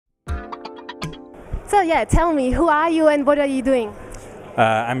So yeah, tell me, who are you and what are you doing?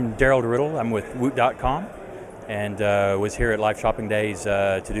 I'm Darold Rydl. I'm with Woot.com and was here at Live Shopping Days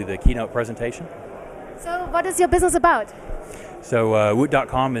to do the keynote presentation. So what is your business about? So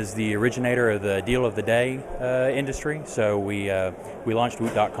Woot.com is the originator of the Deal of the Day industry. So we launched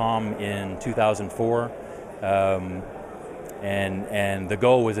Woot.com in 2004, and the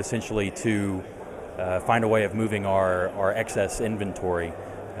goal was essentially to find a way of moving our excess inventory.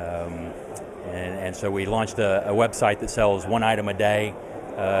 And so we launched a website that sells one item a day,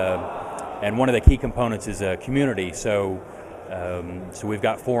 and one of the key components is a community. So we've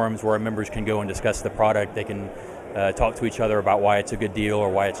got forums where our members can go and discuss the product. They can talk to each other about why it's a good deal or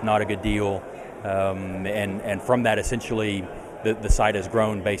why it's not a good deal, and from that, essentially, the site has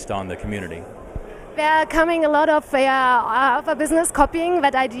grown based on the community. There are coming a lot of a business copying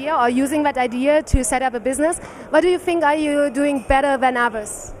that idea or using that idea to set up a business. What do you think are you doing better than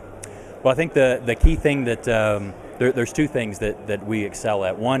others? Well, I think the key thing that there's two things that we excel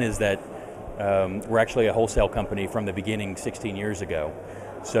at. One is that we're actually a wholesale company from the beginning 16 years ago.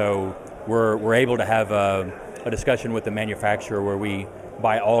 So we're able to have a discussion with the manufacturer where we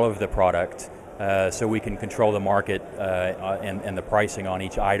buy all of the product so we can control the market and the pricing on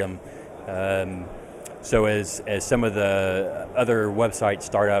each item. So as some of the other websites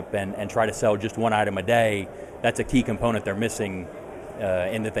start up and try to sell just one item a day, that's a key component they're missing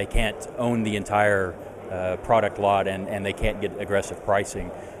in that they can't own the entire product lot and they can't get aggressive pricing.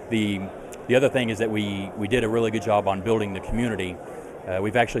 The other thing is that we did a really good job on building the community.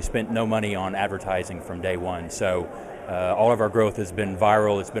 We've actually spent no money on advertising from day one. So all of our growth has been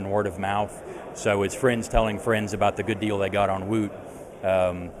viral, it's been word of mouth. So it's friends telling friends about the good deal they got on Woot.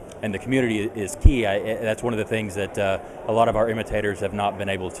 And the community is key. That's one of the things that a lot of our imitators have not been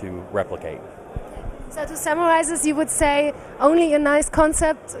able to replicate. So to summarize this, you would say only a nice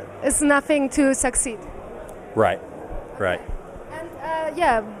concept is nothing to succeed. Right, right. And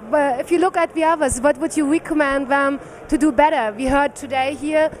but if you look at the others, what would you recommend them to do better? We heard today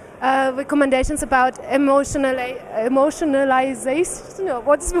here recommendations about emotionalization. No,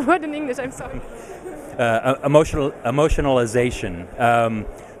 what's the word in English? I'm sorry. Emotionalization.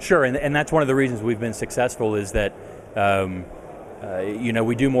 Sure, and that's one of the reasons we've been successful is that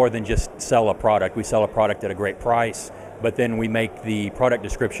we do more than just sell a product. We sell a product at a great price, but then we make the product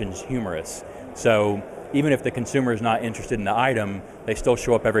descriptions humorous. So even if the consumer is not interested in the item, they still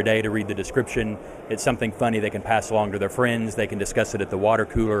show up every day to read the description. It's something funny they can pass along to their friends. They can discuss it at the water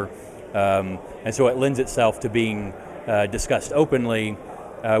cooler. And so it lends itself to being discussed openly,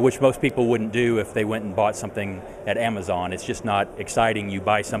 which most people wouldn't do if they went and bought something at Amazon. It's just not exciting. You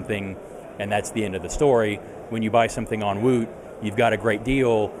buy something and that's the end of the story. When you buy something on Woot, you've got a great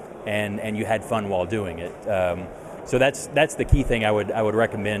deal and you had fun while doing it. So that's the key thing I would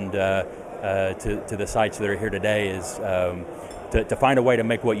recommend to the sites that are here today is to find a way to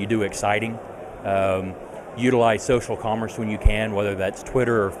make what you do exciting. Utilize social commerce when you can, whether that's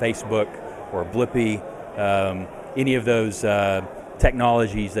Twitter or Facebook or Blippy, any of those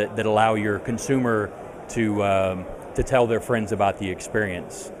technologies that allow your consumer to tell their friends about the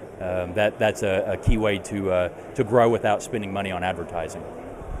experience. That's a key way to grow without spending money on advertising.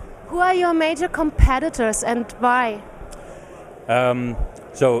 Who are your major competitors and why?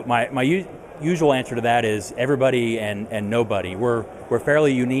 So my usual answer to that is everybody and nobody. We're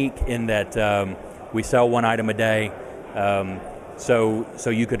fairly unique in that we sell one item a day. So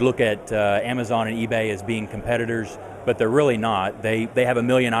you could look at Amazon and eBay as being competitors, but they're really not. They have 1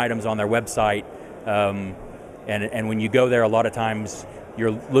 million items on their website, and when you go there, a lot of times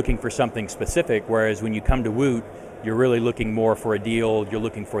you're looking for something specific, whereas when you come to Woot, you're really looking more for a deal, you're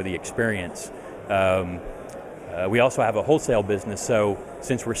looking for the experience. We also have a wholesale business, so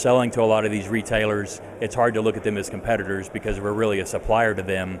since we're selling to a lot of these retailers, it's hard to look at them as competitors because we're really a supplier to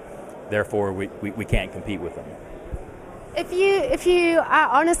them, therefore we can't compete with them. If you are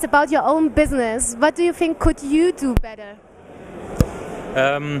honest about your own business, what do you think could you do better?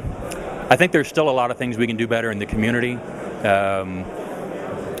 I think there's still a lot of things we can do better in the community.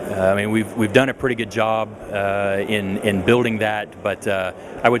 I mean, we've done a pretty good job in building that, but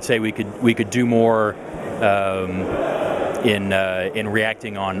I would say we could do more in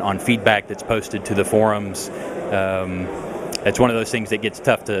reacting on feedback that's posted to the forums. It's one of those things that gets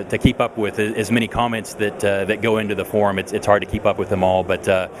tough to keep up with. As many comments that go into the forum, it's hard to keep up with them all. But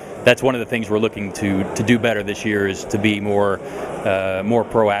that's one of the things we're looking to do better this year is to be more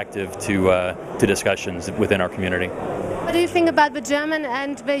proactive to discussions within our community. What do you think about the German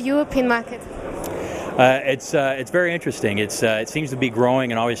and the European market? It's very interesting. It seems to be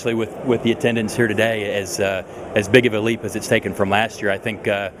growing, and obviously with the attendance here today, as big of a leap as it's taken from last year. I think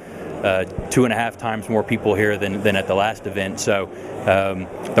 2.5 times more people here than at the last event. So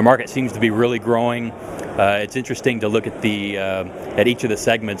the market seems to be really growing. It's interesting to look at at each of the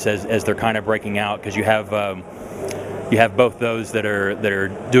segments as they're kind of breaking out, because you have both those that are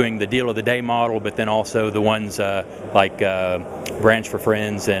doing the deal of the day model, but then also the ones like Branch for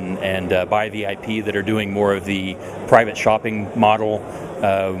Friends and Buy VIP that are doing more of the private shopping model,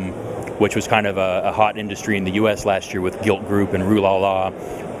 which was kind of a hot industry in the U.S. last year with Gilt Group and Rue La La.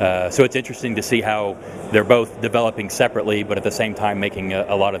 So it's interesting to see how they're both developing separately, but at the same time making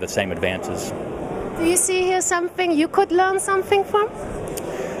a lot of the same advances. Do you see here something you could learn something from?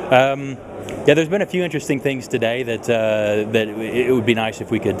 Yeah, there's been a few interesting things today that it would be nice if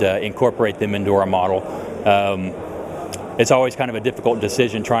we could incorporate them into our model. It's always kind of a difficult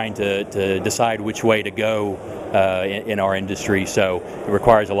decision trying to decide which way to go in our industry, so it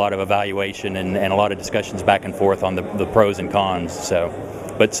requires a lot of evaluation and a lot of discussions back and forth on the pros and cons. So,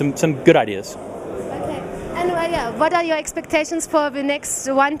 but some good ideas. Okay. And yeah, what are your expectations for the next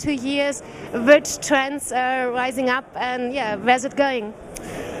 1-2 years? Which trends are rising up, and yeah, where's it going?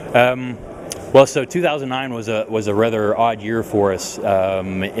 Well, so 2009 was a rather odd year for us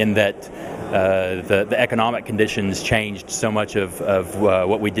in that the economic conditions changed so much of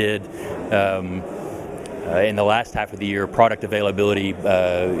what we did. In the last half of the year, product availability,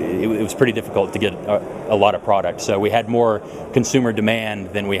 it was pretty difficult to get a lot of product. So we had more consumer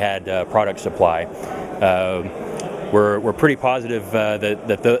demand than we had product supply. We're pretty positive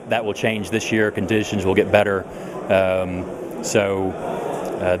that will change this year. Conditions will get better.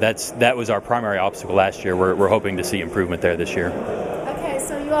 That was our primary obstacle last year. We're hoping to see improvement there this year. Okay,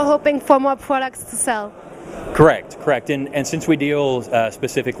 so you are hoping for more products to sell? Correct. And since we deal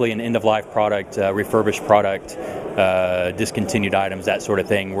specifically in end-of-life product, refurbished product, discontinued items, that sort of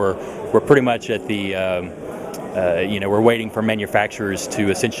thing, we're pretty much at the we're waiting for manufacturers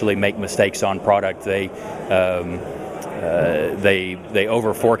to essentially make mistakes on product. They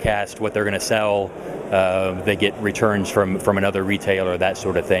over forecast what they're going to sell. They get returns from another retailer, that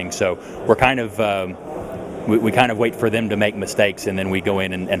sort of thing. So we're kind of we kind of wait for them to make mistakes, and then we go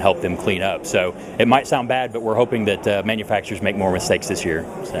in and help them clean up. So it might sound bad, but we're hoping that manufacturers make more mistakes this year.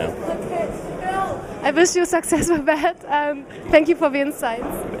 So. Okay. Well, I wish you success with that. Thank you for the insights.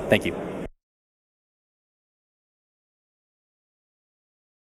 Thank you.